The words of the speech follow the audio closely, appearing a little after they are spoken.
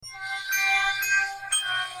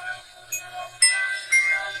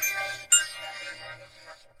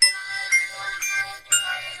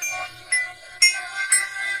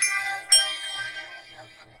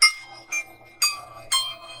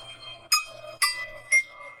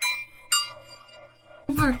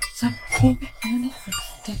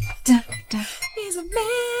He's a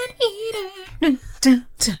man-eater.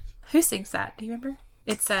 Who sings that? Do you remember?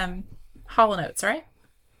 It's Hall & Oates, right?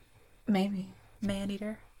 Maybe.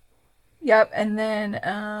 Man-eater. Yep, and then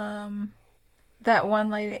that one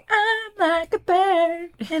lady, I'm like a bird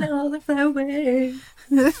in all the flowers.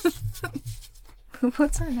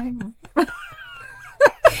 What's her name?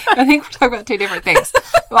 I think we're talking about two different things.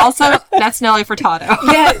 Also, that's Nelly Furtado.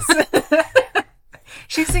 Yes.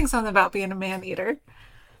 She sings something about being a man-eater.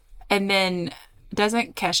 And then,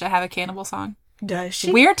 doesn't Kesha have a cannibal song? Does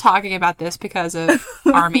she? We're talking about this because of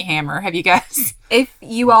Army Hammer. Have you guys? If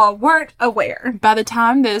you all weren't aware. By the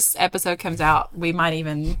time this episode comes out, we might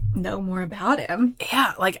even know more about him.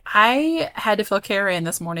 Yeah, like I had to fill Kara in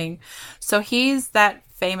this morning. So he's that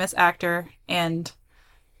famous actor, and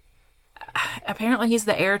apparently he's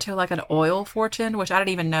the heir to like an oil fortune, which I don't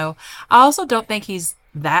even know. I also don't think he's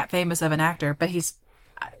that famous of an actor, but he's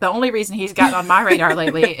the only reason he's gotten on my radar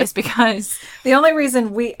lately is because the only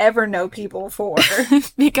reason we ever know people for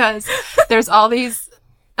because there's all these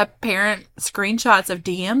apparent screenshots of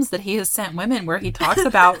DMs that he has sent women where he talks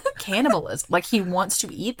about cannibalism. Like he wants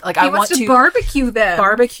to eat. Like he wants to barbecue them.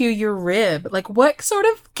 Barbecue your rib. Like what sort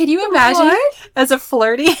of? Can you imagine as a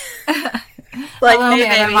flirty? Like, hello,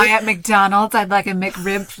 am I at McDonald's? I'd like a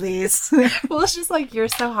McRib, please. Well, it's just like, you're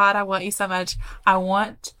so hot. I want you so much. I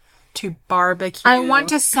want to barbecue. I want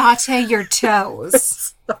to saute your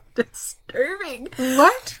toes. So disturbing.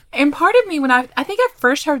 What? And part of me, when I think I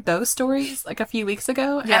first heard those stories like a few weeks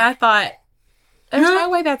ago, and I thought, there's no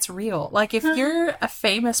way that's real. Like, if you're a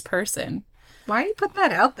famous person, why do you put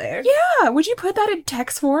that out there? Yeah. Would you put that in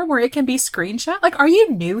text form where it can be screenshot? Like, are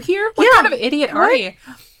you new here? What kind of idiot are you?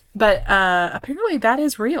 But apparently that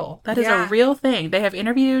is real. That is a real thing. They have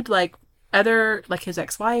interviewed like other, like his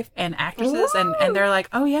ex-wife and actresses, and they're like,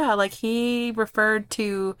 oh yeah, like he referred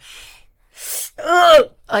to,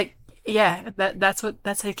 like, yeah, that's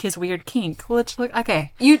like his weird kink. Well, it's like,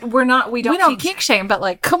 okay, we don't kink shame, but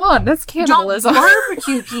like, come on, that's cannibalism. Don't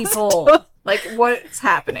barbecue people. Like, what's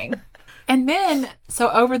happening? And then, so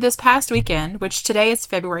over this past weekend, which today is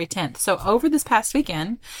February 10th. So over this past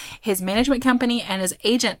weekend, his management company and his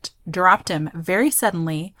agent dropped him very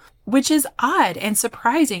suddenly, which is odd and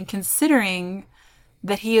surprising considering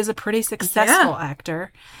that he is a pretty successful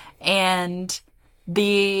actor. And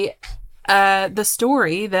the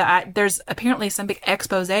story that there's apparently some big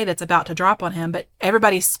expose that's about to drop on him, but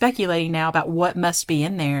everybody's speculating now about what must be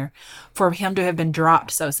in there for him to have been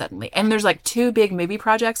dropped so suddenly. And there's like 2 big movie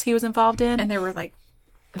projects he was involved in, and they were like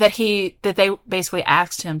that they basically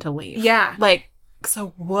asked him to leave. Yeah. Like,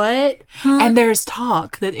 so what? And there's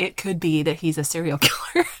talk that it could be that he's a serial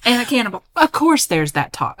killer. And a cannibal. Of course there's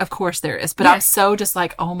that talk. Of course there is. But I'm so just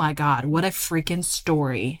like, oh my God, what a freaking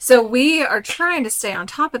story. So we are trying to stay on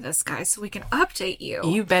top of this, guy, so we can update you.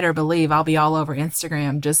 You better believe I'll be all over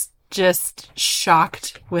Instagram just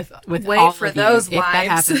shocked with wait all for of you those if that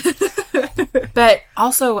happens. But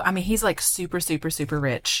also, I mean, he's like super, super, super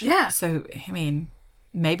rich. Yeah. So, I mean,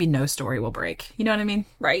 maybe no story will break. You know what I mean?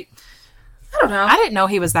 Right. I don't know. I didn't know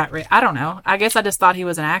he was that rich. I don't know. I guess I just thought he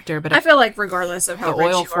was an actor. But I feel like regardless of how rich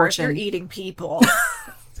oil you fortune, are, if you're eating people.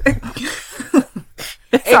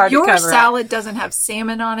 If your salad doesn't have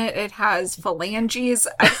salmon on it, it has phalanges.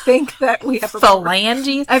 I think that we have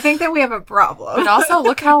phalanges. I think that we have a problem. But also,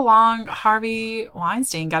 look how long Harvey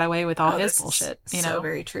Weinstein got away with all his bullshit. You know,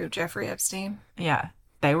 very true. Jeffrey Epstein. Yeah.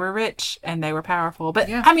 They were rich and they were powerful. But,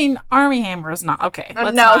 I mean, Armie Hammer is not. Okay.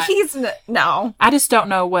 No. I just don't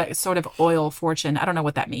know what sort of oil fortune. I don't know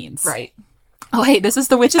what that means. Right. Oh, hey, this is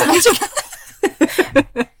the Witches Magic.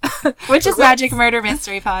 Witches Magic Murder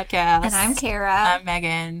Mystery Podcast. And I'm Kara. I'm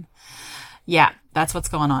Megan. Yeah, that's what's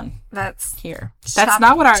going on. That's here. That's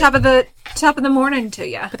not what our top of the morning to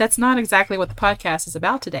you. But that's not exactly what the podcast is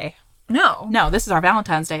about today. No, this is our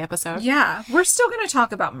Valentine's Day episode. Yeah, we're still going to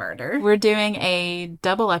talk about murder. We're doing a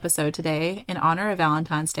double episode today in honor of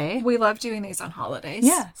Valentine's Day. We love doing these on holidays.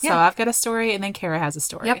 Yeah. So I've got a story and then Kara has a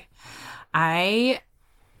story. Yep.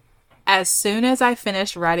 As soon as I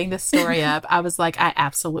finished writing this story up, I was like, I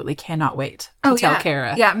absolutely cannot wait to tell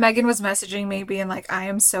Kara. Yeah, Megan was messaging me being like, I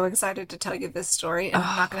am so excited to tell you this story, and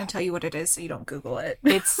I'm not going to tell you what it is so you don't Google it.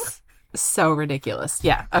 It's so ridiculous.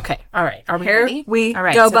 Yeah. Okay. All right. Are we Here ready? We All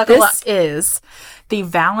right. go. So buckle up. This is the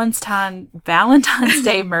Valentine's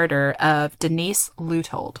Day murder of Denise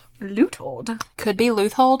Leuthold. Leuthold. Could be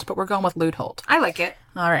Leuthold, but we're going with Leuthold. I like it.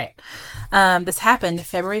 All right. This happened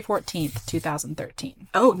February 14th, 2013.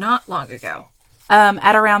 Oh, not long ago.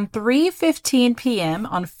 At around 3:15 p.m.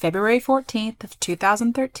 on February 14th of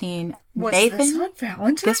 2013, This on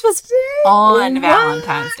Valentine's This was Day? on What?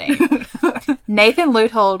 Valentine's Day. Nathan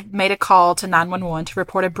Leuthold made a call to 911 to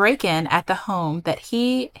report a break-in at the home that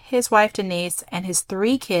he, his wife Denise, and his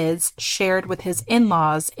 3 kids shared with his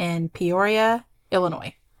in-laws in Peoria,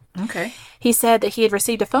 Illinois. Okay. He said that he had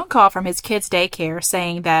received a phone call from his kids' daycare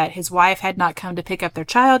saying that his wife had not come to pick up their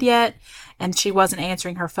child yet, and she wasn't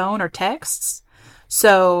answering her phone or texts.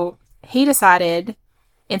 So he decided,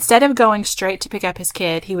 instead of going straight to pick up his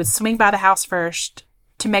kid, he would swing by the house first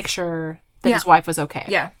to make sure that his wife was okay.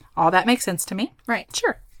 Yeah. All that makes sense to me. Right.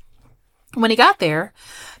 Sure. When he got there,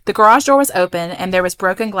 the garage door was open and there was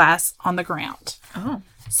broken glass on the ground. Oh.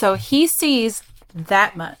 So he sees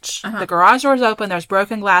that much. The garage door is open, there's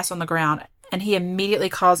broken glass on the ground, and he immediately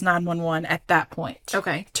calls 911 at that point.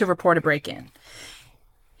 Okay. To report a break-in.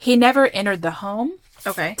 He never entered the home.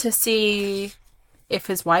 Okay. To see if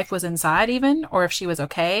his wife was inside even, or if she was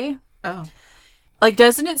okay. Oh. Like,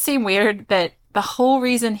 doesn't it seem weird that the whole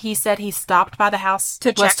reason he said he stopped by the house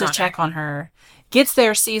was to check on her? Gets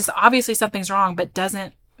there, sees obviously something's wrong, but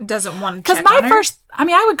doesn't Want to check on her? Because my first,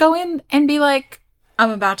 I would go in and be like, I'm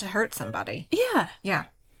about to hurt somebody. yeah. Yeah.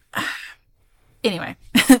 Anyway.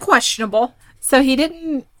 Questionable. So he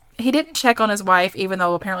didn't check on his wife, even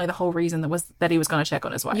though apparently the whole reason that he was going to check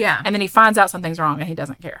on his wife. Yeah. And then he finds out something's wrong and he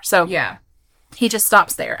doesn't care. So Yeah. he just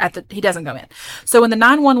stops there he doesn't go in. So when the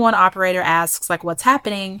 911 operator asks like what's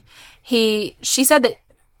happening, she said that,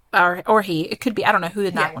 it could be, I don't know who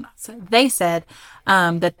the 911. So they said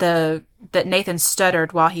that Nathan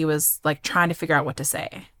stuttered while he was like trying to figure out what to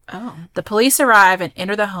say. Oh. The police arrive and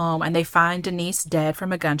enter the home and they find Denise dead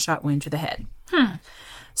from a gunshot wound to the head.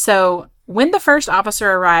 So when the first officer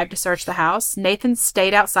arrived to search the house, Nathan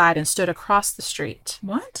stayed outside and stood across the street.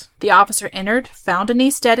 What? The officer entered, found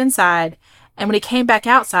Denise dead inside, and when he came back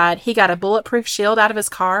outside, he got a bulletproof shield out of his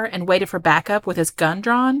car and waited for backup with his gun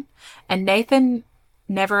drawn. And Nathan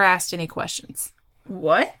never asked any questions.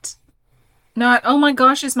 What? Not, oh my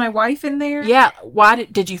gosh, is my wife in there? Yeah. Why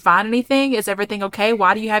did you find anything? Is everything okay?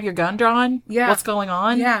 Why do you have your gun drawn? Yeah. What's going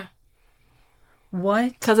on? Yeah.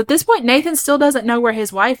 What? Because at this point, Nathan still doesn't know where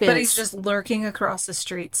his wife is. But he's just lurking across the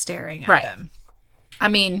street staring at Right. them. I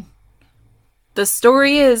mean, the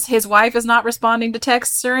story is his wife is not responding to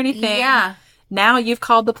texts or anything. Yeah. Now you've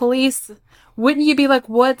called the police. Wouldn't you be like,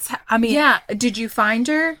 Yeah. Did you find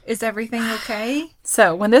her? Is everything okay?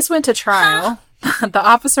 So when this went to trial, the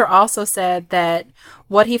officer also said that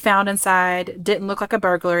what he found inside didn't look like a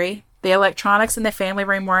burglary. The electronics in the family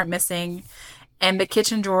room weren't missing. And the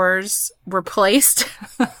kitchen drawers were placed.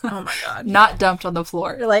 Oh my God. Not dumped on the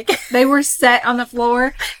floor. Like They were set on the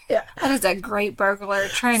floor. Yeah. That is a great burglar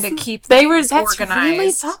trying to keep they were things that's organized.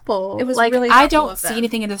 really thoughtful. It was like really I thoughtful don't of see them.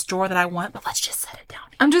 anything in this drawer that I want, but let's just set it down.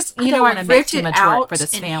 I'm just, I don't I wanna make ripped too it much work out for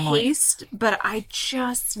this in family. haste, but I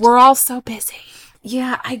just, We're all so busy.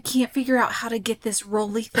 yeah, I can't figure out how to get this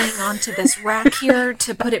rolly thing onto this rack here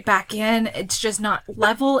to put it back in. It's just not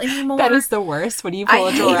level anymore. That is the worst when you pull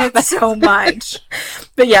I a drawer hate out. it so much.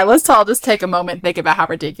 But yeah, let's all just take a moment and think about how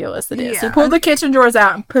ridiculous it is. Yeah. You pull the kitchen drawers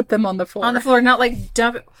out and put them on the floor. On the floor, not like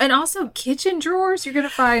dump it. And also kitchen drawers, you're gonna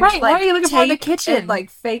find Right, like why are you looking for in the tape kitchen? and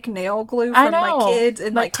like fake nail glue I from know. like kids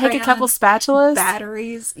and like take a couple crayons, spatulas.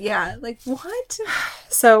 batteries. Yeah, like what?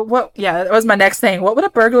 So what? Yeah, that was my next thing. What would a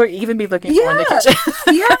burglar even be looking for in the kitchen?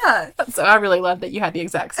 Yeah. So I really love that you had the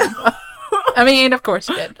exact same one. I mean, of course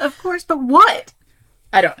you did. Of course, but what?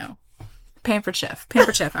 I don't know. Pampered chef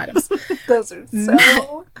items. Those are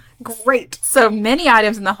so great. So many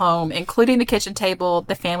items in the home, including the kitchen table,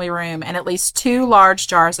 the family room, and at least 2 large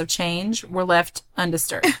jars of change, were left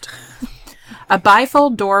undisturbed. A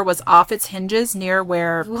bifold door was off its hinges near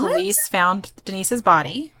where police found Denise's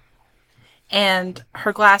body, and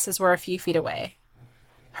her glasses were a few feet away.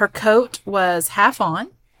 Her coat was half on,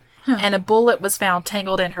 and a bullet was found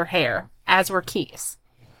tangled in her hair, as were keys.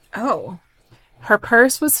 Oh, Her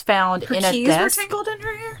purse was found her in a keys desk. were tangled in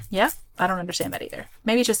her hair. Yeah, I don't understand that either.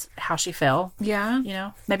 Maybe just how she fell. Yeah, You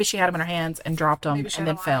know, maybe she had them in her hands and dropped them maybe she and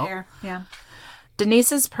had then a lot of fell. hair. Yeah.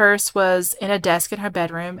 Denise's purse was in a desk in her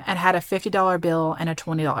bedroom and had a $50 bill and a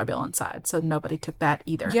 $20 bill inside, so nobody took that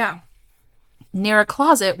either. Yeah. Near a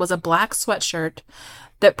closet was a black sweatshirt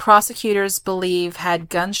that prosecutors believe had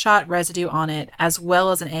gunshot residue on it, as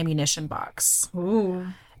well as an ammunition box. Ooh.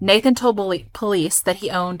 Nathan told police that he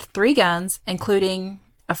owned 3 guns, including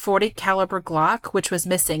a .40 caliber Glock, which was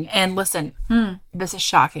missing. And listen, this is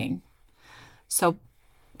shocking. So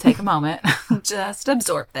take a moment. Just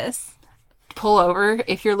absorb this. Pull over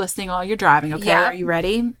if you're listening while you're driving, okay? Yeah. Are you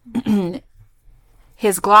ready?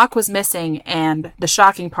 his Glock was missing, and the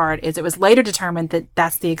shocking part is it was later determined that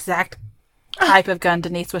that's the exact type of gun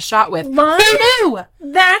Denise was shot with. What? Who knew?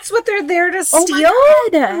 That's what they're there to steal? Oh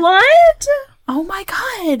my God. What? Oh my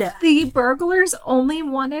God. The burglars only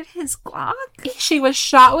wanted his Glock? She was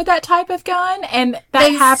shot with that type of gun, and that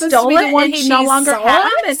They happens to stole be the it one and he she no longer saw has.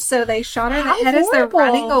 him, and so they shot her in the How head as they're horrible.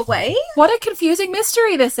 running away? What a confusing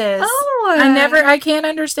mystery this is. Oh. I can't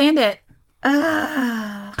understand it.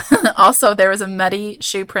 Also, there was a muddy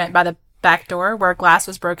shoe print by the back door where glass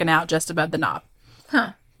was broken out just above the knob.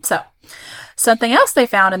 Huh. So, something else they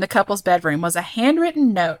found in the couple's bedroom was a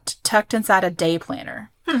handwritten note tucked inside a day planner.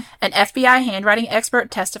 An FBI handwriting expert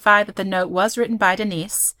testified that the note was written by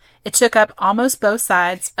Denise. It took up almost both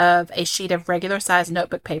sides of a sheet of regular-sized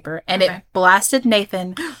notebook paper, and it blasted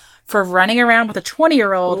Nathan for running around with a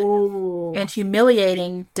 20-year-old and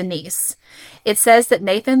humiliating Denise. It says that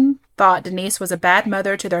Nathan thought Denise was a bad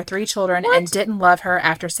mother to their 3 children and didn't love her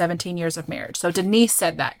after 17 years of marriage. So Denise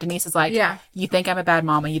said that. Denise is like, you think I'm a bad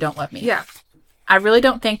mom and you don't love me. Yeah. I really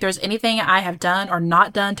don't think there's anything I have done or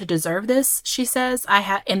not done to deserve this, she says.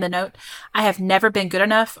 In the note, I have never been good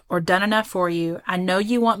enough or done enough for you. I know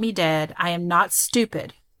you want me dead. I am not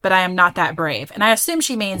stupid, but I am not that brave. And I assume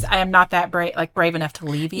she means I am not that brave enough to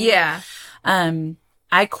leave you. Yeah.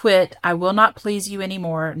 I quit. I will not please you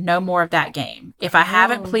anymore. No more of that game. If I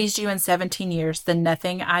haven't pleased you in 17 years, then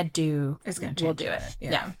nothing I do will do it.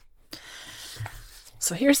 Yeah.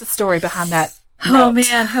 So here's the story behind that. Oh,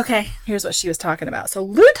 man. Okay. Here's what she was talking about. So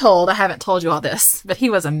Leuthold, I haven't told you all this, but he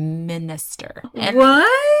was a minister. And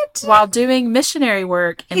what? while doing missionary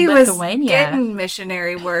work in Lithuania. Was getting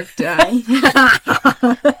missionary work done.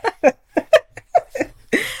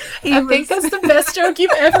 I think that's the best joke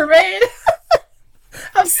you've ever made.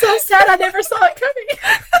 I'm so sad I never saw it coming.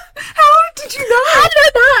 How did you not? How did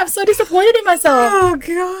I not? I'm so disappointed in myself. Oh, gosh.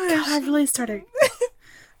 God, I really started.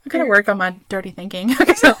 I'm going to work on my dirty thinking.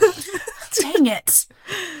 Okay, so, dang it.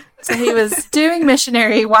 So he was doing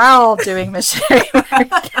missionary while doing missionary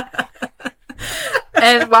work.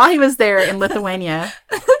 And while he was there in Lithuania,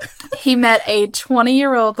 he met a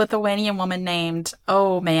 20-year-old Lithuanian woman named,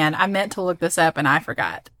 oh man, I meant to look this up and I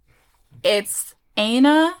forgot. It's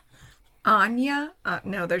Aina. Anya?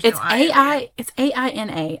 No, there's It's no I. It's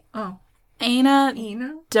A-I-N-A. Oh. Aina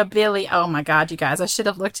Ina? Dabili. Oh my God, you guys. I should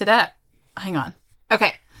have looked it up. Hang on.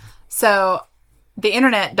 Okay. So the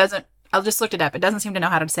internet doesn't, I just looked it up. It doesn't seem to know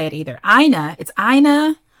how to say it either. Ina. It's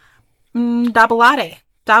Ina Dabalate.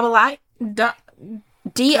 Dabalate?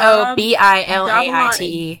 D-O-B-I-L-A-I-T-E.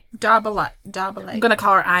 Dabalate. I'm going to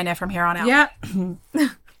call her Ina from here on out. Yeah.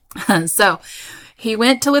 So he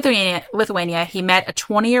went to Lithuania. He met a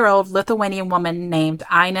 20-year-old Lithuanian woman named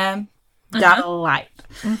Ina Dabalate,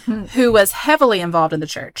 who was heavily involved in the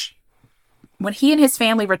church. When he and his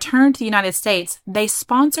family returned to the United States, they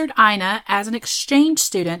sponsored Ina as an exchange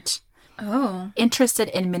student interested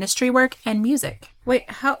in ministry work and music. Wait,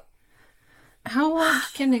 how old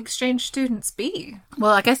can exchange students be?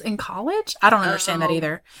 Well, I guess in college? I don't understand that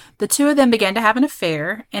either. The two of them began to have an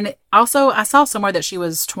affair. And also, I saw somewhere that she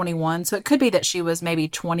was 21. So it could be that she was maybe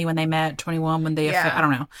 20 when they met, 21 when they affair. I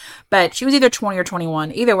don't know. But she was either 20 or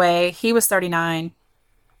 21. Either way, he was 39.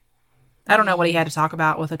 I don't know what he had to talk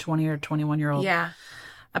about with a 20 or 21-year-old. Yeah.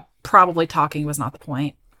 Probably talking was not the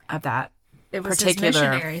point of that. It was particular his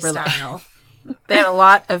missionary style. They had a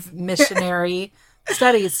lot of missionary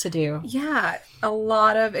studies to do. Yeah. A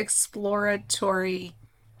lot of exploratory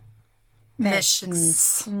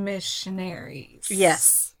Missions. Missionaries.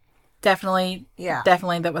 Yes. Definitely. Yeah.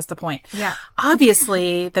 Definitely that was the point. Yeah.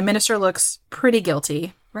 Obviously, the minister looks pretty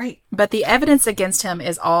guilty. Right. But the evidence against him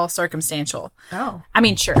is all circumstantial. Oh. I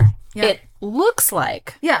mean, sure. Yeah. It looks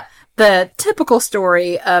like Yeah. the typical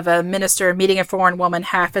story of a minister meeting a foreign woman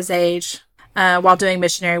half his age while doing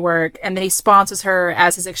missionary work, and then he sponsors her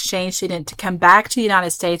as his exchange student to come back to the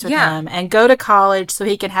United States with him and go to college so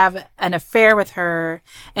he can have an affair with her,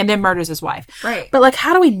 and then murders his wife. Right. But, like,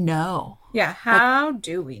 how do we know? Yeah. How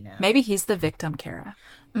do we know? Maybe he's the victim, Kara.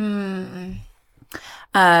 No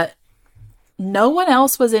one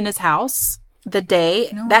else was in his house that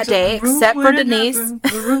day, except for Denise.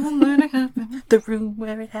 The room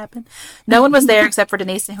where it happened. No one was there except for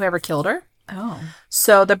Denise and whoever killed her. Oh.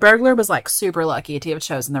 So the burglar was like super lucky to have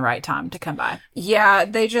chosen the right time to come by. Yeah,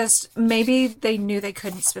 maybe they knew they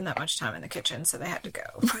couldn't spend that much time in the kitchen, so they had to go.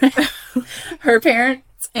 Her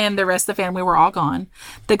parents and the rest of the family were all gone.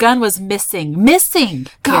 The gun was missing.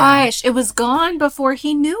 Gosh, it was gone before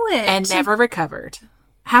he knew it. And never recovered.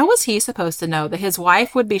 How was he supposed to know that his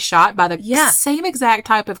wife would be shot by the same exact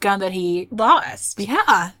type of gun that he lost.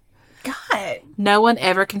 Yeah. God. No one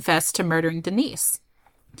ever confessed to murdering Denise.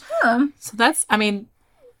 Huh. So that's, I mean,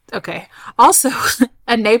 Okay. Also,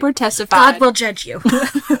 a neighbor testified. God will judge you.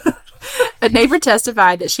 A neighbor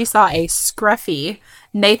testified that she saw a scruffy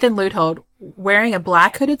Nathan Leuthold wearing a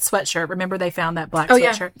black hooded sweatshirt. Remember, they found that black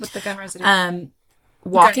sweatshirt with the gun residue.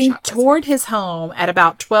 Walking toward his home at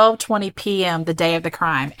about 12:20 p.m. the day of the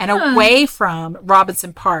crime, and away from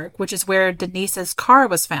Robinson Park, which is where Denise's car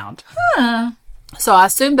was found. So I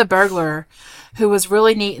assume the burglar, who was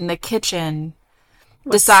really neat in the kitchen,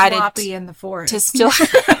 decided sloppy in the forest. to still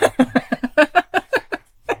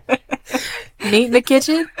neat in the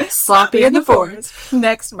kitchen, sloppy in the forest.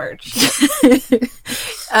 Next merch.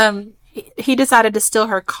 He decided to steal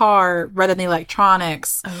her car rather than the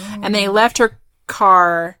electronics, and then he left her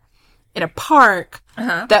car in a park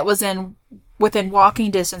that was within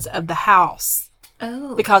walking distance of the house.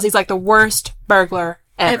 Because he's like the worst burglar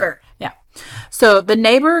ever. Yeah. So the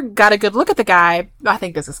neighbor got a good look at the guy. I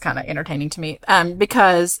think this is kind of entertaining to me,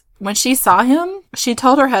 because when she saw him, she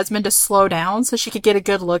told her husband to slow down so she could get a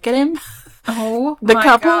good look at him. The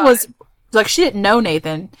couple was like, she didn't know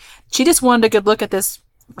Nathan. She just wanted a good look at this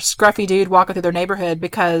scruffy dude walking through their neighborhood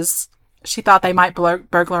because she thought they might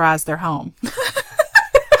burglarize their home.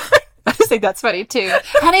 I just think that's funny too.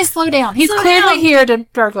 Honey, slow down. He's clearly here to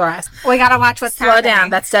burglarize. We gotta watch what's happening. Slow down.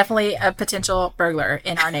 That's definitely a potential burglar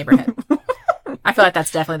in our neighborhood. I feel like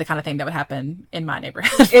that's definitely the kind of thing that would happen in my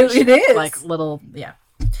neighborhood. It is. Like little,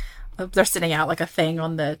 they're sending out like a thing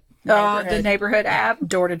on the neighborhood app.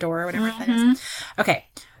 Door to door or whatever that is. Okay.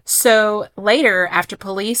 So later, after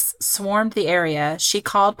police swarmed the area, she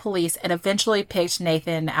called police and eventually picked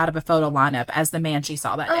Nathan out of a photo lineup as the man she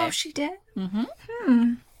saw that day. Oh, she did?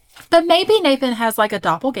 But maybe Nathan has like a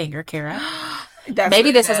doppelganger, Kara.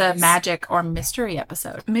 Maybe this is a magic or mystery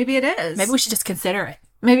episode. Maybe it is. Maybe we should just consider it.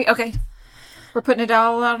 Maybe, okay. We're putting it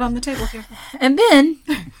all out on the table here. And then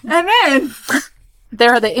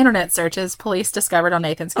there are the internet searches police discovered on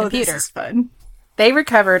Nathan's computer. This is fun. They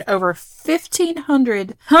recovered over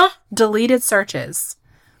 1,500 deleted searches,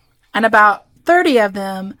 and about 30 of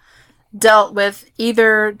them dealt with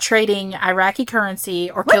either trading Iraqi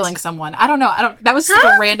currency or killing someone. I don't know. That was just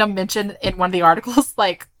a random mention in one of the articles.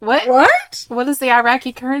 Like, what? What? What does the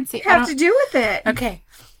Iraqi currency have to do with it? Okay.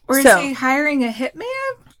 Or is he hiring a hitman?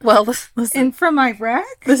 Well, listen. And from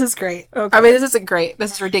Iraq? This is great. Okay. I mean, this isn't great.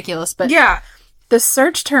 This is ridiculous. But yeah. The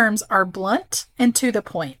search terms are blunt and to the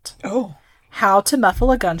point. Oh. How to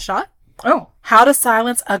muffle a gunshot. Oh. How to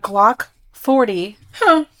silence a Glock 40.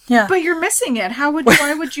 Huh. Yeah. But you're missing it.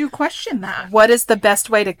 Why would you question that? What is the best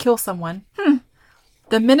way to kill someone?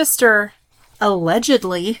 The minister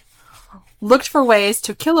allegedly looked for ways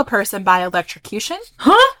to kill a person by electrocution,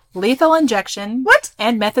 lethal injection,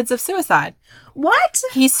 and methods of suicide. What?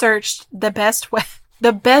 He searched the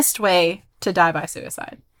best way to die by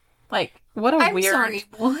suicide. Like, what a weird... Sorry,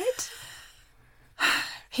 what?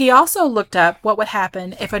 He also looked up what would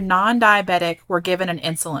happen if a non-diabetic were given an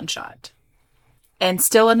insulin shot. And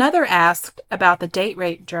still another asked about the date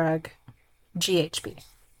rape drug, GHB.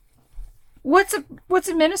 What's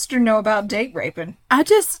a minister know about date raping?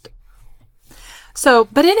 But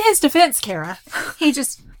in his defense, Kara,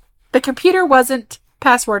 the computer wasn't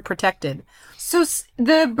password protected. So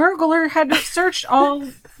the burglar had to search all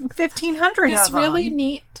 1,500 This of them. really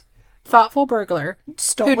neat, thoughtful burglar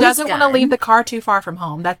who doesn't want to leave the car too far from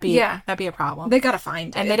home. That'd be a problem. They gotta find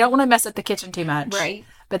it. And they don't want to mess up the kitchen too much. Right.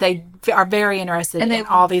 But they are very interested in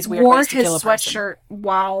all these weird ways to kill a person. Wore his sweatshirt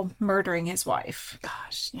while murdering his wife.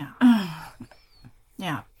 Gosh, yeah.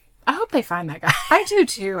 Yeah. I hope they find that guy. I do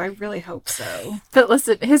too. I really hope so. But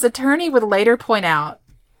listen, his attorney would later point out,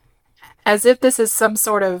 as if this is some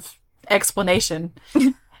sort of explanation,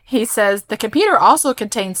 he says the computer also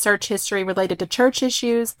contains search history related to church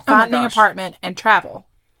issues, finding an apartment, and travel.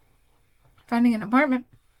 Finding an apartment?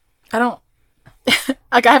 I don't...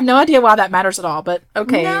 I have no idea why that matters at all, but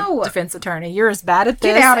okay, no. Defense attorney, you're as bad at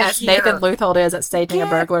this as Nathan Leuthold is at staging a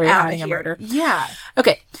burglary and hiding a murder. Yeah.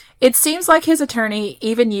 Okay, it seems like his attorney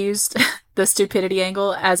even used the stupidity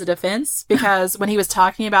angle as a defense, because when he was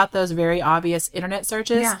talking about those very obvious internet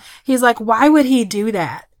searches, he's like, why would he do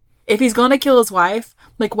that? If he's going to kill his wife,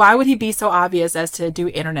 like, why would he be so obvious as to do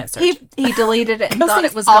internet search? He deleted it and thought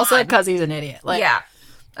it was also gone. because he's an idiot. Like, yeah.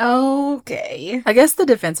 Okay. I guess the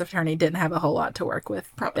defense attorney didn't have a whole lot to work with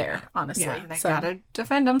there, honestly. Yeah, they gotta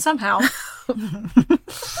defend him somehow.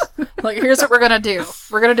 Like, here's what we're gonna do.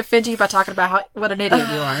 We're gonna defend you by talking about what an idiot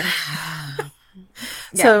you are.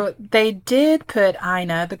 So they did put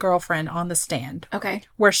Ina, the girlfriend, on the stand. Okay.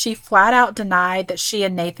 Where she flat out denied that she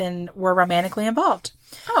and Nathan were romantically involved.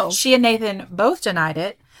 Oh. She and Nathan both denied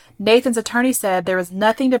it. Nathan's attorney said there was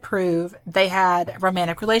nothing to prove they had a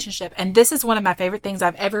romantic relationship. And this is one of my favorite things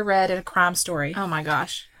I've ever read in a crime story. Oh my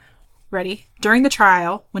gosh. ready? During the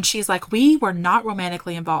trial, when she's like, we were not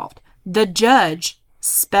romantically involved, the judge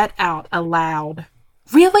spat out aloud,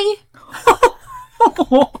 "Really?"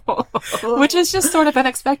 Which is just sort of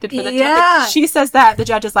unexpected for the judge. She says that, the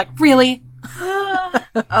judge is like, "Really?"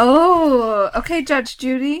 Oh, okay, Judge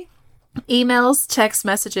Judy. Emails, text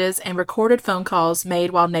messages, and recorded phone calls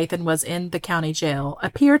made while Nathan was in the county jail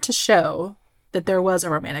appear to show that there was a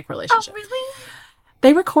romantic relationship. Oh, really?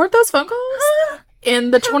 They record those phone calls?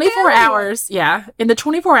 In the 24 hours, in the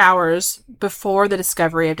 24 hours before the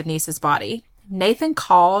discovery of Denise's body, Nathan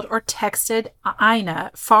called or texted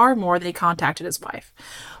Ina far more than he contacted his wife.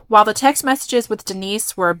 While the text messages with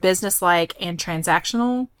Denise were businesslike and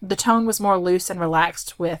transactional, the tone was more loose and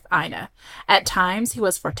relaxed with Ina. At times, he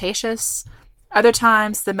was flirtatious. Other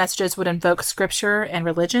times, the messages would invoke scripture and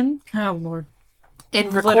religion. Oh, Lord. In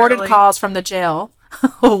recorded calls from the jail,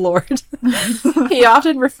 oh, Lord, he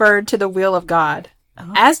often referred to the will of God,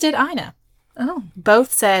 as did Ina. Oh.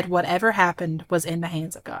 Both said whatever happened was in the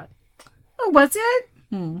hands of God. Oh, was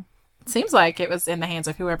it? Seems like it was in the hands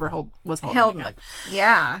of whoever was holding it.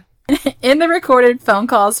 Yeah. In the recorded phone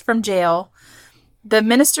calls from jail, the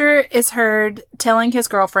minister is heard telling his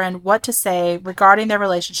girlfriend what to say regarding their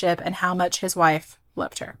relationship and how much his wife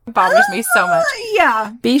loved her. It bothers me so much.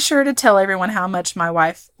 Yeah. "Be sure to tell everyone how much my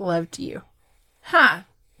wife loved you." Huh.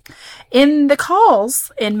 In the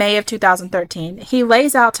calls in May of 2013, he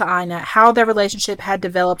lays out to Ina how their relationship had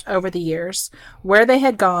developed over the years, where they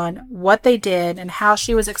had gone, what they did, and how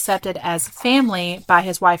she was accepted as family by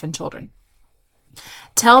his wife and children.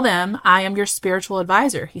 "Tell them I am your spiritual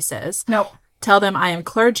advisor," he says. Nope. "Tell them I am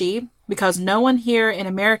clergy, because no one here in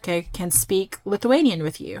America can speak Lithuanian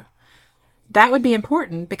with you. That would be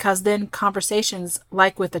important, because then conversations,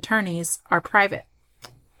 like with attorneys, are private."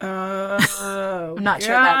 I'm not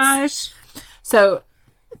sure that's... So,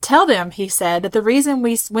 "Tell them," he said, "that the reason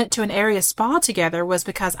we went to an area spa together was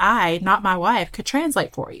because I, not my wife, could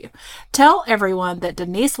translate for you. Tell everyone that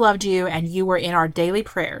Denise loved you and you were in our daily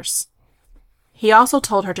prayers." He also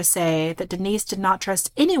told her to say that Denise did not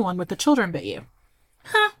trust anyone with the children but you.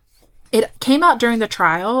 Huh. It came out during the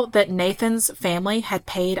trial that Nathan's family had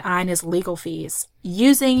paid Ina's legal fees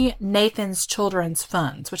using Nathan's children's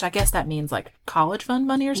funds, which I guess that means like college fund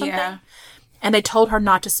money or something. Yeah. And they told her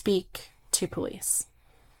not to speak to police.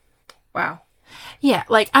 Wow. Yeah,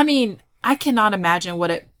 like, I mean, I cannot imagine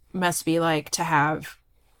what it must be like to have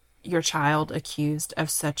your child accused of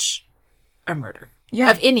such a murder.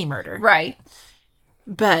 Yeah. Of any murder. Right.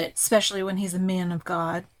 But... especially when he's a man of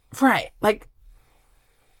God. Right. Like...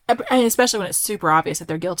 and especially when it's super obvious that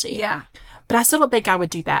they're guilty. Yeah. But I still don't think I would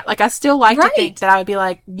do that. Like, I still like to think that I would be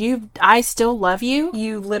like, I still love you.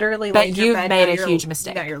 You literally but you've made a huge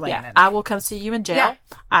mistake. Now you're laying in. I will come see you in jail.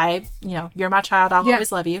 Yeah. You're my child. I'll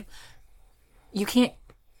always love you. You can't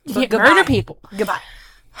murder people. Goodbye.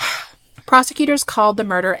 Prosecutors called the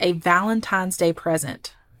murder a Valentine's Day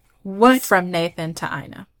present. What? From Nathan to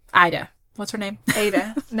Ina. Ida. What's her name?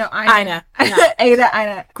 Ada. No, Ina. Ina.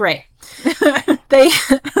 Ina. Great. They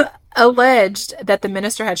alleged that the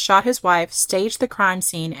minister had shot his wife, staged the crime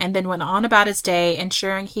scene, and then went on about his day,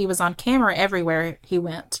 ensuring he was on camera everywhere he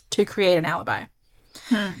went to create an alibi.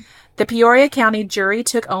 The Peoria County jury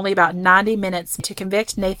took only about 90 minutes to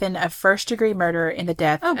convict Nathan of first-degree murder in the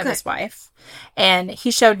death of his wife. And he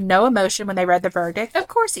showed no emotion when they read the verdict. Of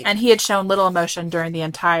course he did. And he had shown little emotion during the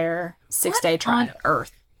entire 6-day trial. On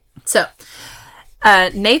earth. So,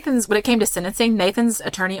 when it came to sentencing, Nathan's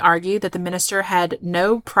attorney argued that the minister had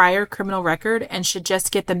no prior criminal record and should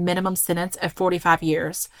just get the minimum sentence of 45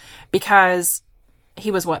 years because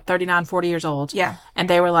he was, 39, 40 years old. Yeah. And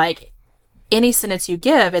they were like, any sentence you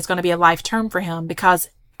give is going to be a life term for him because,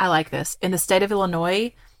 I like this, in the state of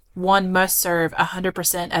Illinois, one must serve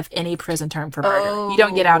 100% of any prison term for murder. You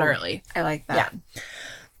don't get out early. I like that. Yeah.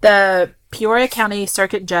 The Peoria County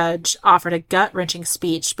Circuit Judge offered a gut-wrenching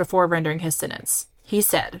speech before rendering his sentence. He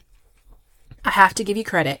said, "I have to give you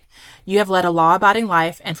credit. You have led a law-abiding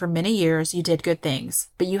life, and for many years you did good things,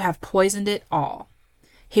 but you have poisoned it all."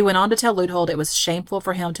 He went on to tell Leuthold it was shameful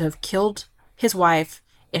for him to have killed his wife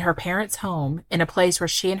in her parents' home in a place where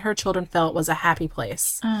she and her children felt was a happy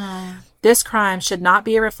place. This crime should not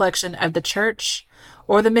be a reflection of the church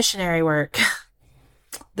or the missionary work.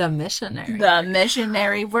 The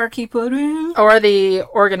missionary work he put in. Or the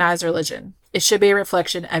organized religion. It should be a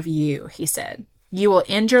reflection of you, he said. You will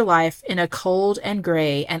end your life in a cold and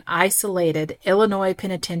gray and isolated Illinois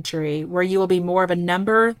penitentiary where you will be more of a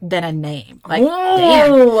number than a name. Like,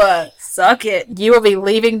 damn. Suck it. You will be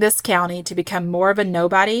leaving this county to become more of a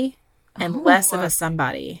nobody and less of a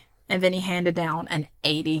somebody. And then he handed down an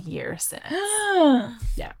 80-year sentence.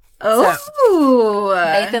 Yeah. Oh.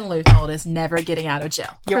 Nathan Leuthold is never getting out of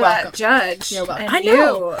jail. You're welcome. That judge. You're welcome. And I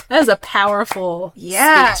know. That is a powerful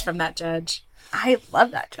speech from that judge. I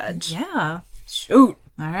love that judge. Yeah. Shoot.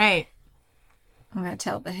 All right. I'm going to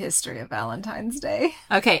tell the history of Valentine's Day.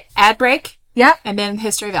 Okay. Ad break. Yep. And then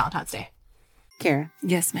history of Valentine's Day. Kara.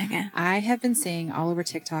 Yes, Megan. I have been seeing all over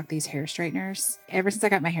TikTok these hair straighteners. Ever since I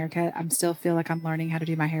got my hair cut, I still feel like I'm learning how to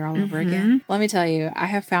do my hair all over again. Let me tell you, I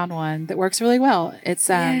have found one that works really well. It's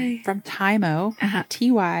from Tymo,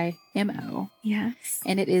 Tymo. Yes.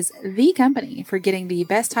 And it is the company for getting the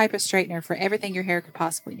best type of straightener for everything your hair could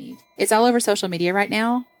possibly need. It's all over social media right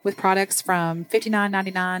now with products from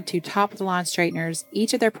 $59.99 to top-of-the-line straighteners.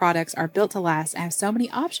 Each of their products are built to last and have so many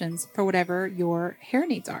options for whatever your hair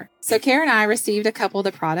needs are. So Kara and I received a couple of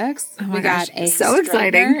the products. Oh my we gosh, got a so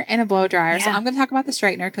exciting. straightener and a blow dryer. Yeah. So I'm going to talk about the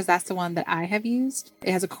straightener because that's the one that I have used.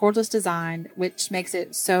 It has a cordless design, which makes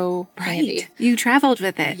it so handy. You traveled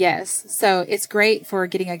with it. Yes. So it's great for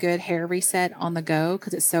getting a good hair reset on the go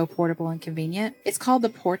because it's so portable and convenient. It's called the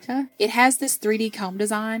Porta. It has this 3D comb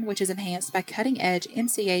design, which is enhanced by cutting edge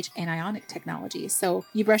MCH and ionic technology. So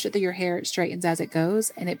you brush it through your hair, it straightens as it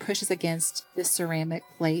goes, and it pushes against this ceramic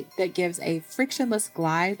plate that gives a frictionless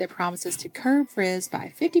glide that promises to curb frizz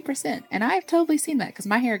by 50%. And I've totally seen that because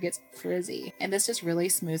my hair gets frizzy and this just really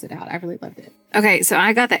smooths it out. I really loved it. Okay, so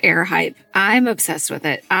I got the air hype. I'm obsessed with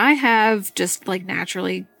it. I have just like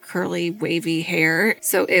naturally curly, wavy hair.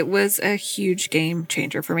 So it was a huge game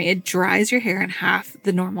changer for me. It dries your hair in half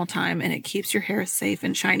the normal time and it keeps your hair safe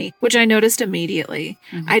and shiny, which I noticed immediately.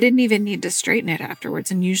 I didn't even need to straighten it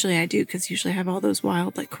afterwards. And usually I do because usually I have all those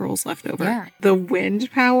wild like curls left over. Yeah. The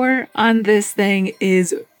wind power on this thing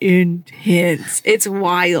is intense. It's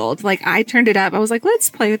wild. Like I turned it up. I was like, let's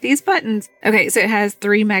play with these buttons. Okay. So it has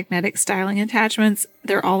 3 magnetic styling attachments.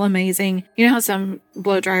 They're all amazing. You know how some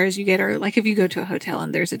blow dryers you get are like if you go to a hotel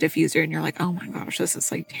and there's a diffuser and you're like, oh my gosh, this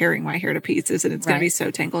is like tearing my hair to pieces and it's going to be so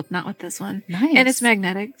tangled. Not with this one. Nice. And it's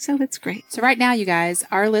magnetic. So it's great. So right now, you guys,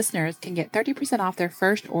 our listeners can get 30% off their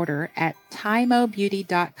first order at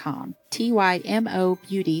tymobeauty.com,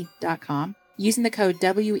 TYMObeauty.com, using the code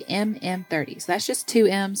WMM30. So that's just 2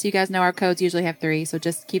 M's. You guys know our codes usually have 3, so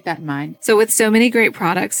just keep that in mind. So with so many great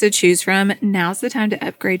products to choose from, now's the time to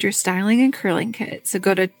upgrade your styling and curling kit. So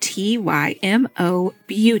go to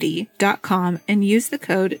TYMObeauty.com and use the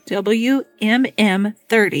code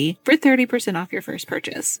WMM30 for 30% off your first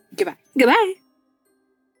purchase. Goodbye. Goodbye.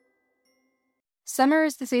 Summer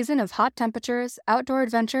is the season of hot temperatures, outdoor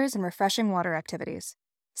adventures, and refreshing water activities.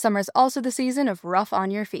 Summer is also the season of rough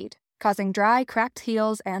on your feet, causing dry, cracked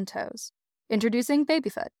heels and toes. Introducing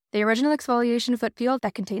Babyfoot, the original exfoliation foot peel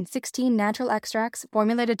that contains 16 natural extracts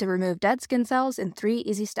formulated to remove dead skin cells in 3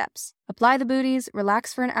 easy steps. Apply the booties,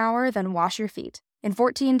 relax for an hour, then wash your feet. In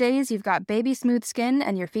 14 days, you've got baby smooth skin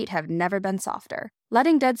and your feet have never been softer.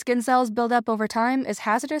 Letting dead skin cells build up over time is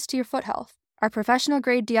hazardous to your foot health. Our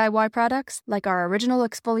professional-grade DIY products, like our original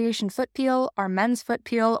exfoliation foot peel, our men's foot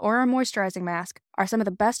peel, or our moisturizing mask, are some of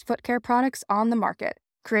the best foot care products on the market,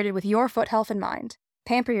 created with your foot health in mind.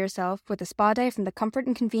 Pamper yourself with a spa day from the comfort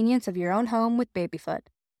and convenience of your own home with Babyfoot.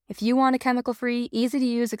 If you want a chemical-free,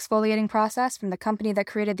 easy-to-use exfoliating process from the company that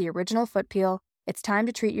created the original foot peel, it's time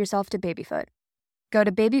to treat yourself to Babyfoot. Go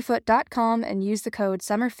to babyfoot.com and use the code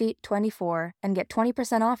SUMMERFEET24 and get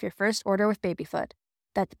 20% off your first order with Babyfoot.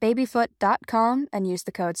 That's babyfoot.com and use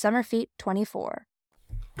the code SUMMERFEET24.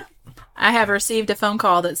 I have received a phone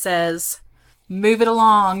call that says, move it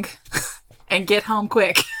along and get home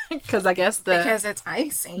quick. Because I guess Because it's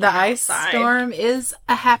icing. the ice storm is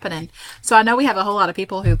a happening. So I know we have a whole lot of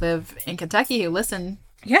people who live in Kentucky who listen.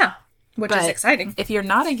 Yeah, which is But exciting. If you're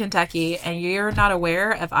not in Kentucky and you're not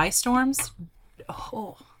aware of ice storms,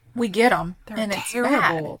 We get them, they're and it's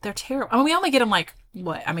terrible. They're terrible. I mean, we only get them like,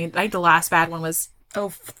 what? I mean, I think the last bad one was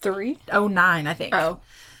bad. 03? 09, I think. Oh.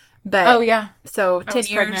 But, Oh, yeah. So I 10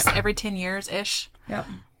 was years, pregnant. every 10 years-ish. Yep.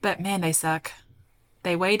 But man, they suck.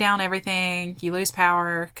 They weigh down everything. You lose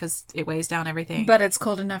power because it weighs down everything. But it's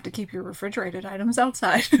cold enough to keep your refrigerated items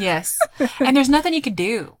outside. Yes. And there's nothing you can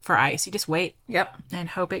do for ice. You just wait Yep. and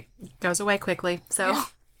hope it goes away quickly. So,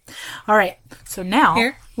 all right. So now,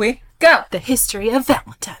 Here we go. the history of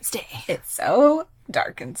Valentine's Day. It's so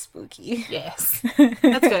dark and spooky. Yes.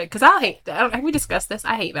 That's good. Because we discussed this.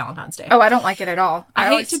 I hate Valentine's Day. Oh, I don't like it at all. I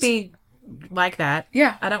hate always to be like that.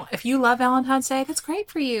 Yeah. If you love Valentine's Day, that's great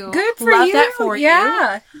for you. Good for love you. that for you.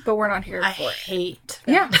 Yeah. But we're not here I for it. hate.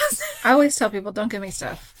 Yeah. I always tell people, don't give me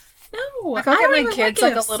stuff. No. Like, I'll I get don't my even kids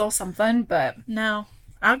like like gifts. a little something, but No.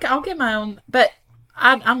 I'll get my own. But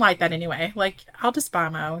I'm like that anyway. Like, I'll just buy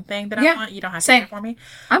my own thing that I want. You don't have to same. get for me.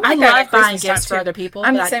 I'm I like that love at buying Christmas gifts time, for too. other people,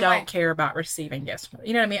 I'm but the I same don't way. care about receiving gifts.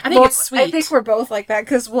 You know what I mean? I think it's sweet. I think we're both like that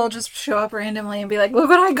because we'll just show up randomly and be like, look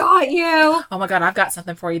what I got you. Oh my God, I've got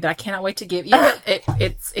something for you that I cannot wait to give you.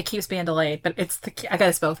 It keeps being delayed, but I got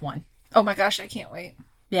us both one. Oh my gosh, I can't wait.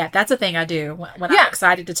 Yeah, that's a thing I do when I'm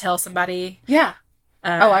excited to tell somebody. Yeah.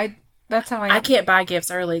 That's how I I can't buy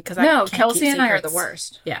gifts early because Kelsey and I are the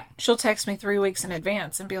worst. Yeah. She'll text me 3 weeks in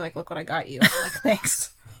advance and be like, look what I got you. I'm like,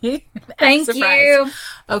 thanks. Thank you.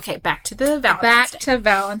 Okay, back to the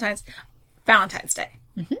Valentine's Day. Valentine's Day.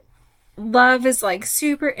 Mm-hmm. Love is like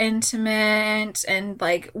super intimate and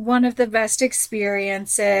like one of the best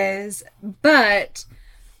experiences, but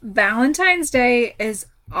Valentine's Day is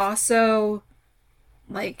also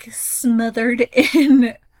like smothered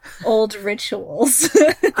in old rituals.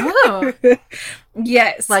 Oh.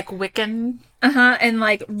 Yes. Like Wiccan. And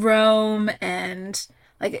like Rome, and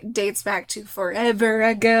like it dates back to forever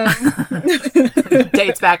ago.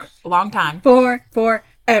 Dates back a long time.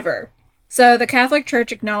 Forever. So the Catholic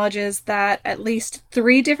Church acknowledges that at least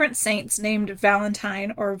 3 different saints named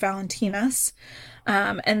Valentine or Valentinus,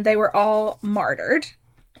 and they were all martyred.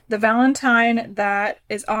 The Valentine that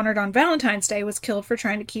is honored on Valentine's Day was killed for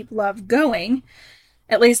trying to keep love going.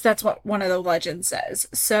 At least that's what one of the legends says.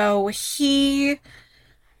 So he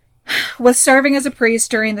was serving as a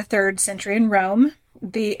priest during the 3rd century in Rome.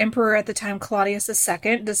 The emperor at the time, Claudius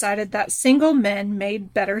II, decided that single men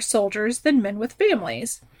made better soldiers than men with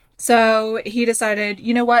families. So he decided,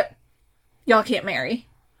 you know what? Y'all can't marry.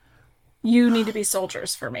 You need to be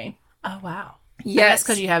soldiers for me. Oh, wow. Yes.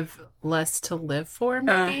 Because you have less to live for,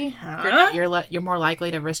 maybe? You're more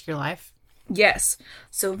likely to risk your life? Yes.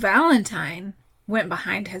 So Valentine went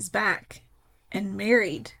behind his back and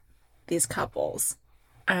married these couples.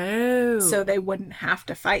 Oh. So they wouldn't have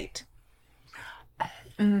to fight.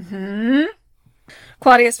 Mm-hmm.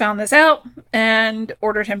 Claudius found this out and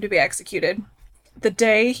ordered him to be executed. The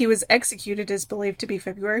day he was executed is believed to be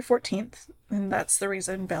February 14th, and that's the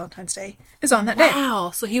reason Valentine's Day is on that day.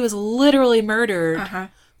 Wow. So he was literally murdered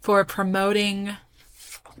for promoting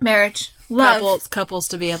marriage, love. Couples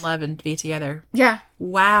to be in love and to be together. Yeah.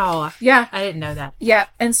 Wow. Yeah. I didn't know that. Yeah.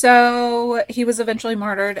 And so he was eventually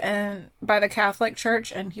martyred by the Catholic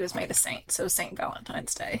Church, and he was made a saint. So Saint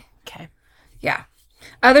Valentine's Day. Okay. Yeah.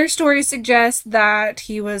 Other stories suggest that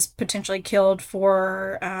he was potentially killed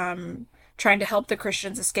for trying to help the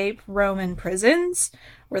Christians escape Roman prisons,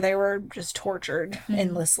 where they were just tortured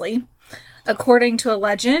endlessly. According to a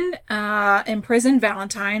legend, imprisoned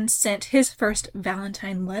Valentine sent his first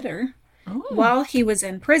Valentine letter while he was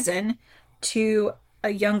in prison to a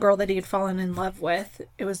young girl that he had fallen in love with.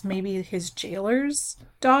 It was maybe his jailer's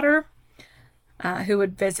daughter, who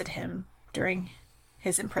would visit him during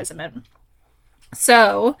his imprisonment.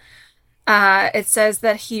 So, it says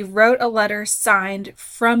that he wrote a letter signed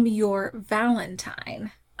 "From Your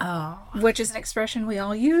Valentine." Oh. Which is an expression we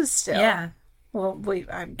all use still. Yeah. Well,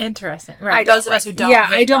 I'm interesting. Right. Those of us who don't. Yeah,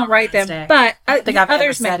 I don't write them, but I don't think I've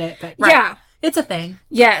ever said it. But right. Yeah. It's a thing.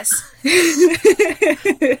 Yes.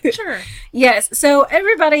 Sure. Yes. So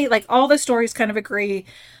everybody, like all the stories kind of agree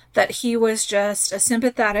that he was just a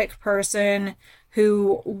sympathetic person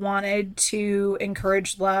who wanted to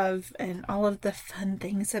encourage love and all of the fun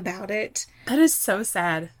things about it. That is so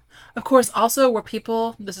sad. Of course, also were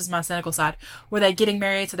people, this is my cynical side, were they getting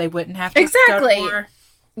married so they wouldn't have to go to war?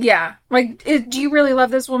 Yeah. Like, do you really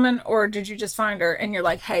love this woman, or did you just find her and you're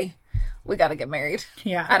like, hey, we got to get married.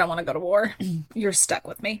 Yeah. I don't want to go to war. You're stuck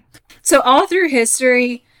with me. So all through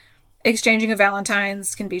history, exchanging of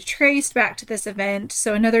Valentines can be traced back to this event.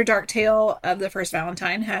 So another dark tale of the first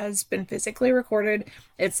Valentine has been physically recorded.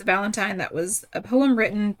 It's the Valentine that was a poem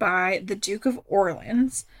written by the Duke of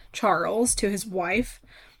Orleans, Charles, to his wife.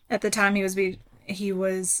 At the time he sent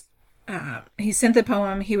the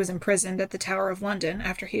poem. He was imprisoned at the Tower of London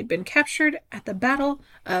after he had been captured at the Battle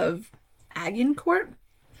of Agincourt.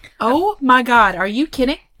 Oh my God. Are you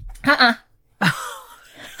kidding?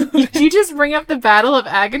 Did you just bring up the Battle of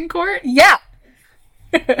Agincourt? Yeah.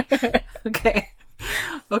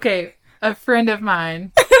 Okay. A friend of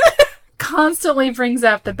mine constantly brings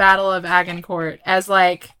up the Battle of Agincourt as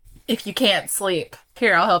like, if you can't sleep,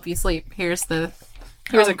 here, I'll help you sleep. Here's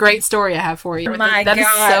a great story I have for you. That is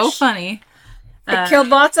so funny. It killed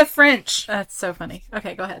lots of French. That's so funny.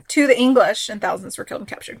 Okay, go ahead. To the English, and thousands were killed and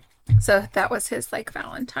captured. So that was his like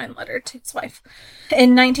Valentine letter to his wife.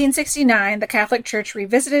 In 1969, the Catholic Church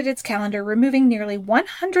revisited its calendar, removing nearly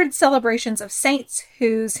 100 celebrations of saints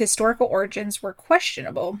whose historical origins were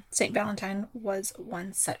questionable. Saint Valentine was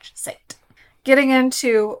one such saint. Getting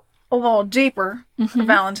into a little deeper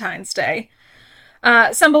Valentine's Day.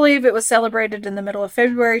 Some believe it was celebrated in the middle of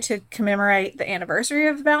February to commemorate the anniversary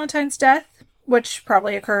of Valentine's death, which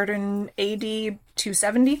probably occurred in AD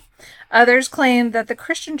 270. Others claim that the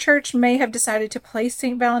Christian church may have decided to place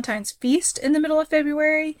St. Valentine's feast in the middle of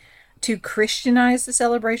February to Christianize the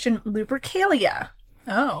celebration Lupercalia.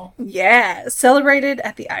 Oh. Yeah, celebrated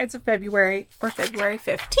at the Ides of February or February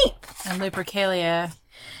 15th. And Lupercalia.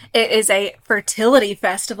 It is a fertility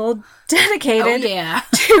festival dedicated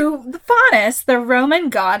to the Faunus, the Roman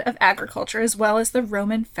god of agriculture, as well as the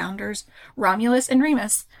Roman founders Romulus and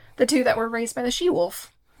Remus, the two that were raised by the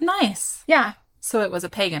she-wolf. Nice. Yeah. So it was a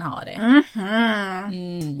pagan holiday.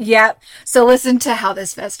 Yep. So listen to how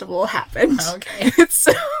this festival happened. Okay. It's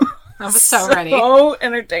so, I was so ready. So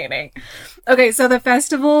entertaining. Okay, so the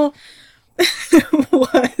festival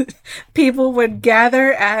was people would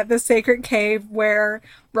gather at the sacred cave where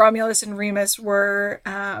Romulus and Remus were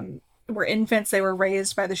infants. They were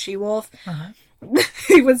raised by the she-wolf.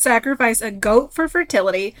 They would sacrifice a goat for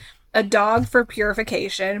fertility, a dog for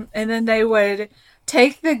purification, and then they would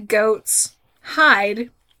take the goat's hide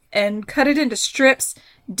and cut it into strips,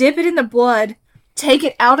 dip it in the blood, take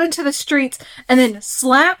it out into the streets, and then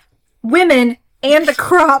slap women and the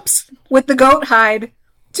crops with the goat hide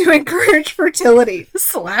to encourage fertility.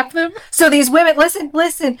 Slap them? So these women,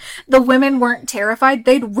 listen, the women weren't terrified.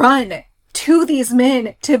 They'd run to these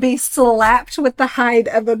men to be slapped with the hide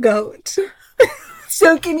of a goat.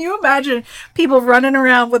 So can you imagine people running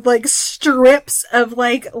around with like strips of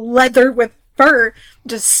like leather with fur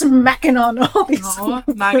just smacking on all these Oh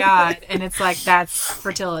my God. And it's like, that's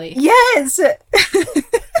fertility. Yes.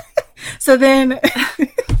 So then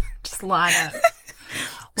Just line up.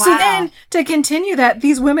 Wow. So then, to continue that,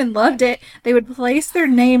 these women loved it. They would place their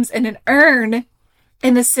names in an urn,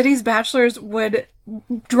 and the city's bachelors would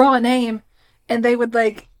draw a name, and they would,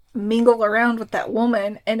 like, mingle around with that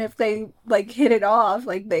woman, and if they, like, hit it off,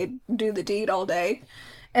 like, they'd do the deed all day.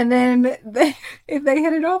 And then, if they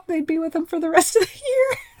hit it off, they'd be with them for the rest of the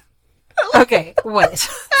year. Okay, wait.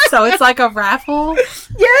 So it's like a raffle?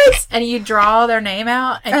 Yes! And you draw their name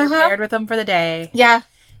out, and you're paired with them for the day. Yeah.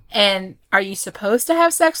 And are you supposed to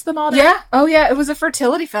have sex with them all day? Yeah. Oh, yeah. It was a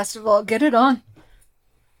fertility festival. Get it on.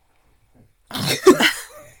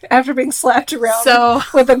 After being slapped around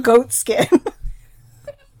with a goat skin.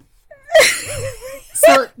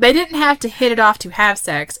 So they didn't have to hit it off to have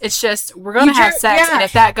sex. It's just, we're going to have sex, and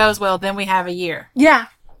if that goes well, then we have a year. Yeah.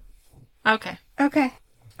 Okay. Okay.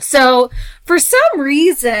 So, for some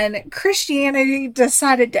reason, Christianity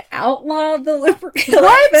decided to outlaw the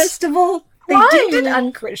Lupercalia Festival. They did it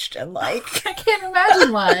unchristian-like. I can't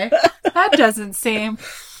imagine why. That doesn't seem...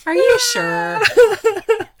 Are you sure?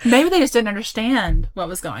 Maybe they just didn't understand what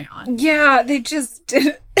was going on. Yeah, they just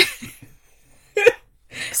didn't...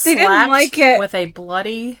 They didn't like it. With a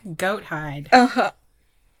bloody goat hide. Uh-huh.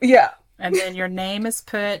 Yeah. And then your name is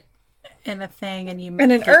put in a thing and you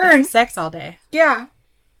in an urn. Sex all day. Yeah.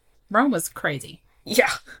 Rome was crazy.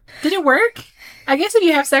 Yeah. Did it work? I guess if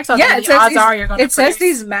you have sex all day, the odds are you're going to It says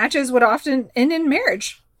these matches would often end in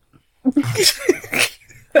marriage.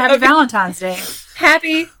 Happy Valentine's Day.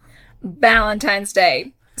 Happy Valentine's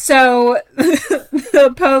Day. So,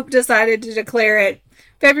 the Pope decided to declare it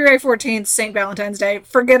February 14th, St. Valentine's Day.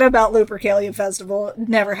 Forget about Lupercalia Festival. It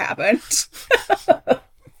never happened.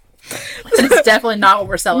 It's definitely not what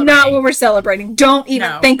we're celebrating. Not what we're celebrating. Don't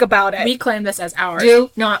even think about it. We claim this as ours.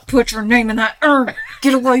 Do not put your name in that urn.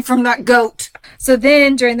 Get away from that goat. So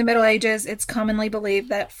then, during the Middle Ages, it's commonly believed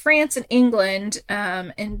that France and England,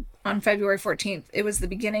 on February 14th, it was the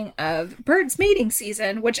beginning of birds' mating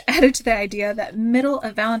season, which added to the idea that middle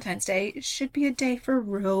of Valentine's Day should be a day for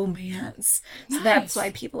romance. So that's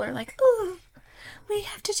why people are like, oh, we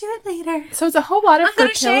have to do it later. So it's a whole lot of I'm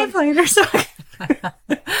going to shave later. So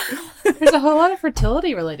there's a whole lot of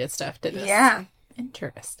fertility related stuff to this. Yeah.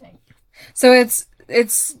 Interesting. So it's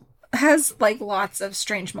has like lots of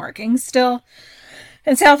strange markings still.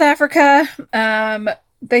 In South Africa,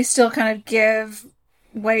 they still kind of give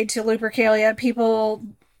way to Lupercalia. People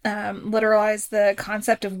literalize the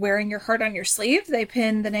concept of wearing your heart on your sleeve. They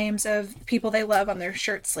pin the names of people they love on their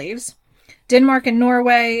shirt sleeves. Denmark and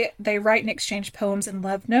Norway, they write and exchange poems and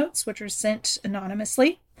love notes, which are sent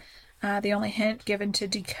anonymously. The only hint given to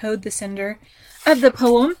decode the sender of the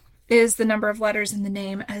poem is the number of letters in the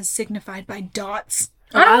name as signified by dots.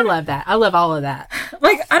 I love that. I love all of that.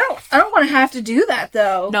 Like, I don't want to have to do that,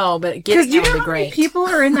 though. No, but getting you it would know be how great. many people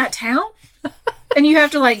are in that town? And you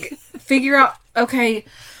have to, like, figure out, okay,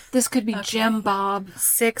 this could be Jim Bob.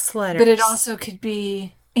 6 letters. But it also could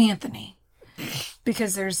be Anthony.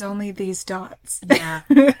 Because there's only these dots. Yeah.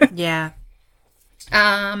 Yeah.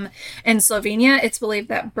 In Slovenia, it's believed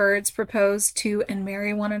that birds propose to and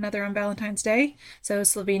marry one another on Valentine's Day. So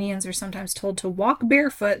Slovenians are sometimes told to walk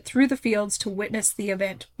barefoot through the fields to witness the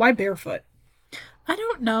event. Why barefoot? I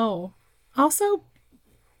don't know. Also,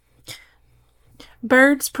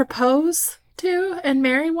 birds propose to and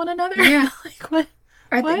marry one another? Yeah. Like, what?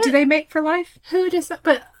 Do they mate for life? Who does that?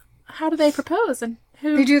 But how do they propose? And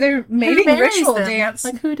who? They do their mating marries ritual them? dance.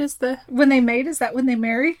 Like, who does the... When they mate, is that when they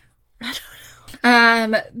marry? I don't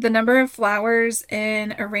know. The number of flowers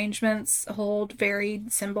in arrangements hold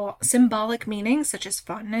varied symbolic meanings, such as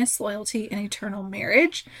fondness, loyalty, and eternal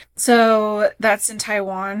marriage. So that's in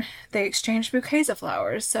Taiwan. They exchange bouquets of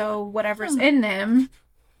flowers. So whatever's in them,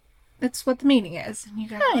 that's what the meaning is. And you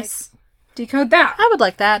gotta Nice. decode that. I would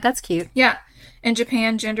like that. That's cute. Yeah. In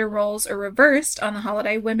Japan, gender roles are reversed. On the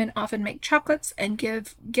holiday, women often make chocolates and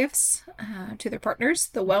give gifts to their partners.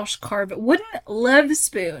 The Welsh carve wooden love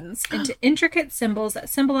spoons into intricate symbols that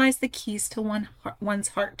symbolize the keys to one's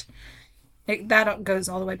heart. That goes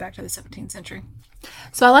all the way back to the 17th century.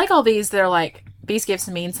 So I like all these that are like, these gifts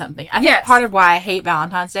mean something. I think part of why I hate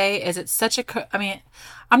Valentine's Day is it's such a... I mean,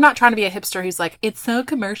 I'm not trying to be a hipster who's like, it's so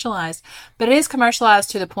commercialized. But it is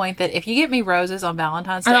commercialized to the point that if you get me roses on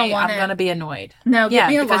Valentine's Day, I'm going to be annoyed. No, get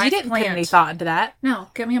me a because live you didn't plant. put any thought into that. No,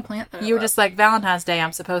 get me a plant. That You were just like, Valentine's Day,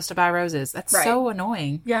 I'm supposed to buy roses. That's so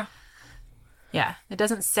annoying. Yeah. Yeah. It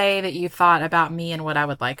doesn't say that you thought about me and what I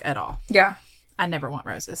would like at all. Yeah. I never want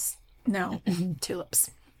roses. No.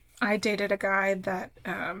 Tulips. I dated a guy that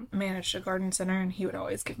managed a garden center, and he would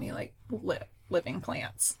always give me like living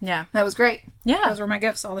plants. Yeah. That was great. Yeah. Those were my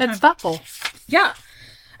gifts all the It's time. thoughtful. Yeah.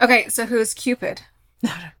 Okay, so who's Cupid?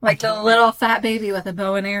 Like the little fat baby with a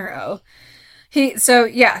bow and arrow. He's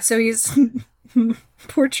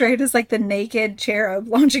portrayed as like the naked cherub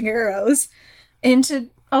launching arrows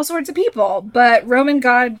into all sorts of people. But Roman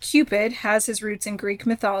god Cupid has his roots in Greek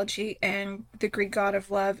mythology and the Greek god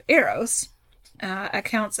of love, Eros.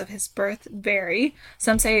 Accounts of his birth vary.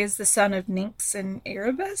 Some say he's the son of Nyx and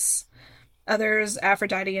Erebus. Others,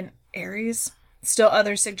 Aphrodite and Ares. Still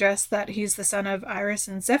others suggest that he's the son of Iris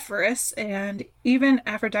and Zephyrus, and even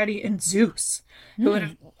Aphrodite and Zeus.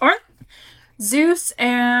 Aren't Zeus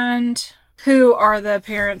and who are the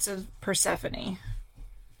parents of Persephone?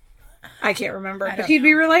 I can't remember, but he'd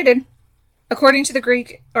be related. According to the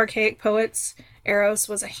Greek archaic poets, Eros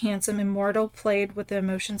was a handsome immortal who played with the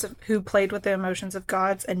emotions of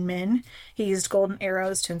gods and men. He used golden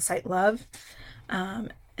arrows to incite love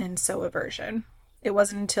and sow aversion. It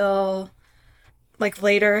wasn't until like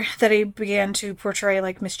later that he began to portray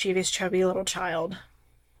like mischievous, chubby little child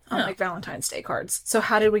on like Valentine's Day cards. So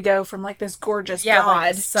how did we go from like this gorgeous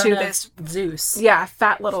god to this Zeus? Yeah,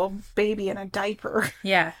 fat little baby in a diaper.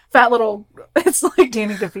 Yeah. Fat little, it's like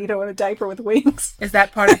Danny DeVito in a diaper with wings. Is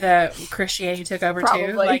that part of the Christianity took over Probably,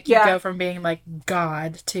 too? Like you go from being like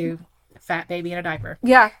God to fat baby in a diaper.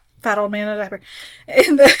 Yeah, fat old man in a diaper.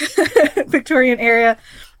 In the Victorian era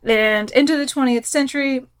and into the 20th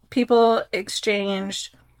century, people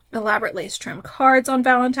exchanged elaborate lace-trimmed cards on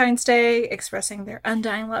Valentine's Day, expressing their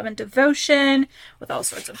undying love and devotion with all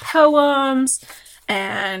sorts of poems.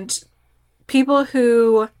 And people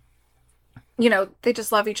who, they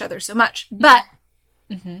just love each other so much. But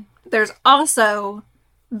there's also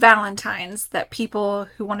Valentines that people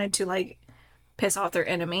who wanted to, like, piss off their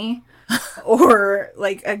enemy or,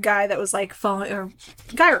 like, a guy that was, like, falling, or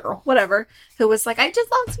guy or girl, whatever, who was like, I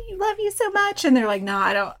just love you so much. And they're like, no,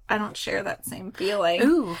 I don't share that same feeling.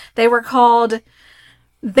 Ooh. They were called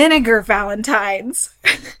vinegar Valentines.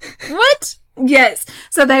 What? Yes.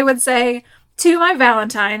 So they would say, to my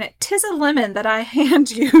Valentine, 'tis a lemon that I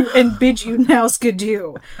hand you and bid you now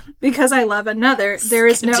skidoo. Because I love another, there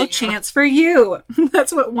is no chance for you.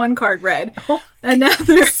 That's what one card read.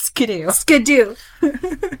 Another skidoo.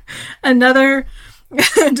 Another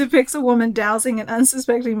depicts a woman dousing an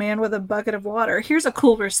unsuspecting man with a bucket of water. Here's a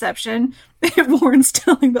cool reception. It warns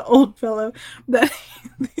telling the old fellow that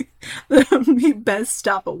he best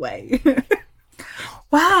stop away.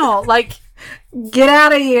 Wow. Like, get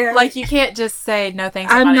out of here. Like, you can't just say, no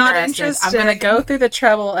thanks, I'm not interested. interested. I'm going to go through the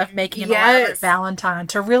trouble of making an elaborate Valentine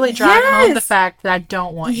to really drive home the fact that I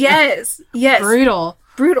don't want you. Yes. Brutal.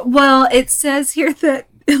 Well, it says here that,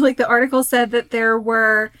 like, the article said that there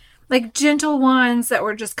were, like, gentle ones that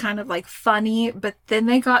were just kind of, like, funny, but then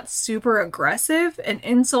they got super aggressive and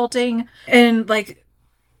insulting, and, like,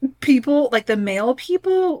 people, like, the male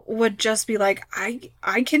people would just be like,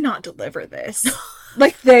 I cannot deliver this.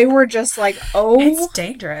 Like, they were just like, oh, it's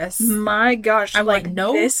dangerous. My gosh. I'm like,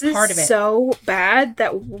 no this part is of it. So bad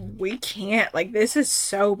that we can't. Like, this is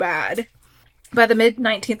so bad. By the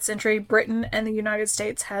mid-19th century, Britain and the United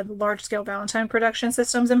States had large-scale Valentine production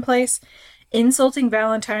systems in place. Insulting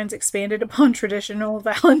Valentines expanded upon traditional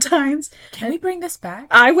Valentines. Can we bring this back?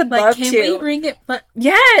 I would love can to. we bring it?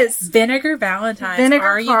 Yes! Vinegar Valentines. Vinegar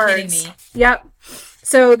Are cards. you kidding me? Yep.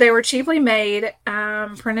 So they were cheaply made,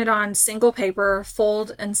 printed on single paper,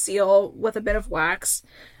 fold and seal with a bit of wax.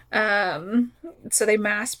 So they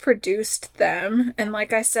mass produced them. And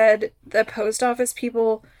like I said, the post office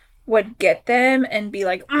people would get them and be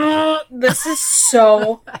like, this is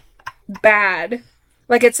so bad.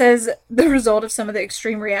 Like it says, the result of some of the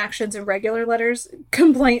extreme reactions in regular letters,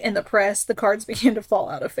 complaint in the press, the cards began to fall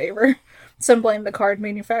out of favor. Some blamed the card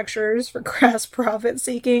manufacturers for crass profit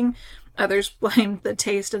seeking. Others blamed the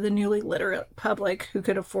taste of the newly literate public who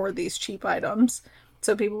could afford these cheap items.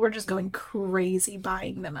 So people were just going crazy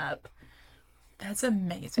buying them up. That's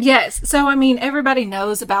amazing. Yes. So, I mean, everybody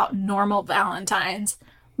knows about normal Valentines.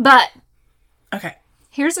 But, Okay.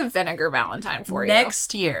 here's a vinegar Valentine for you.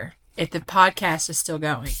 Next year, if the podcast is still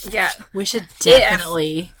going, Yeah. we should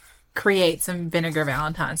definitely create some vinegar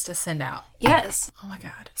Valentines to send out. Yes. Oh my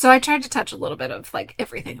God. So I tried to touch a little bit of, like,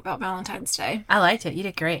 everything about Valentine's Day. I liked it. You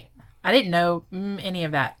did great. I didn't know any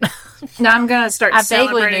of that. Now I'm going to start I vaguely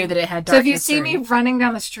celebrating. knew that it had So dark if you see history. me running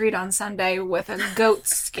down the street on Sunday with a goat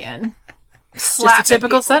skin, Just a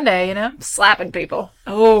typical Sunday, you know? slapping people.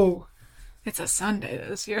 Oh, it's a Sunday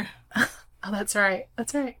this year. Oh, that's right.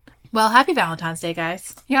 That's right. Well, happy Valentine's Day,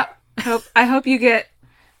 guys. Yep. I hope you get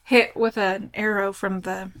hit with an arrow from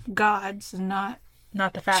the gods and not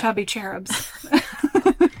Not the fat. chubby cherubs.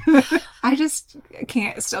 I just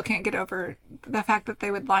still can't get over the fact that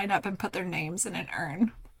they would line up and put their names in an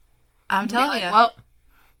urn. I'm telling you. Well,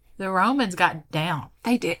 The Romans got down.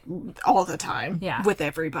 they did all the time. Yeah. With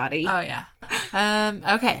everybody. Oh, yeah.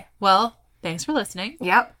 Okay. Well, thanks for listening.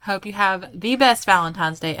 Yep. Hope you have the best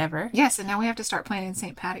Valentine's Day ever. Yes, and now we have to start planning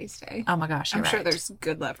St. Patty's Day. Oh my gosh, I'm you're sure right. there's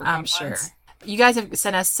good leprechaun I'm ones. sure. You guys have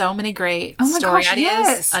sent us so many great Oh my story gosh, ideas.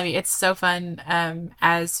 yes. I mean, it's so fun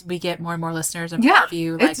as we get more and more listeners and Yeah, more of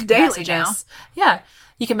you. it's daily message now. us. Yeah.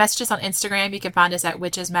 You can message us on Instagram. You can find us at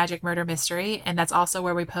Witches Magic Murder Mystery. And that's also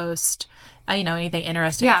where we post, anything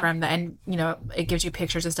interesting Yeah. from and, it gives you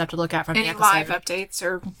pictures and stuff to look at from Any the episode. live updates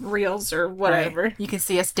or reels or whatever. Right. You can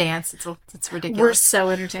see us dance. It's ridiculous. We're so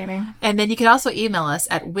entertaining. And then you can also email us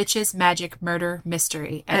at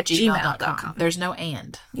witchesmagicmurdermystery@gmail.com. There's no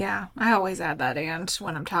and. Yeah, I always add that and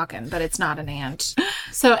when I'm talking, but it's not an and.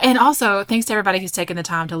 So, and also, thanks to everybody who's taken the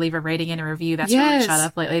time to leave a rating and a review. That's really Yes. shot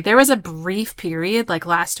up lately. There was a brief period, like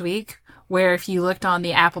last week, where if you looked on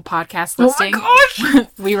the Apple Podcast listing,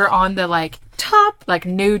 we were on the Top.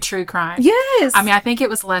 new true crime. Yes. I mean, I think it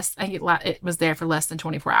was less. I think it was there for less than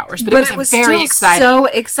 24 hours, but, but it was very still exciting. so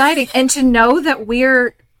exciting. And to know that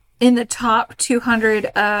we're in the top 200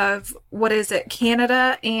 of, what is it,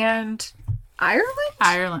 Canada and Ireland?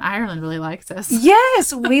 Ireland really likes us.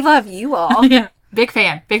 Yes, we love you all Yeah, big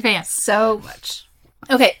fan. so much.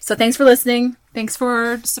 Okay, so thanks for listening. Thanks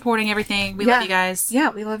for supporting everything. We love you guys. Yeah,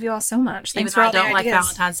 we love you all so much. Even Thanks though for I all the don't like ideas.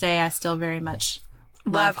 Valentine's Day, I still very much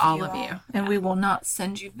love all of you. And we will not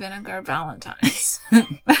send you vinegar Valentines.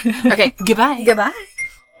 Okay, goodbye. Goodbye.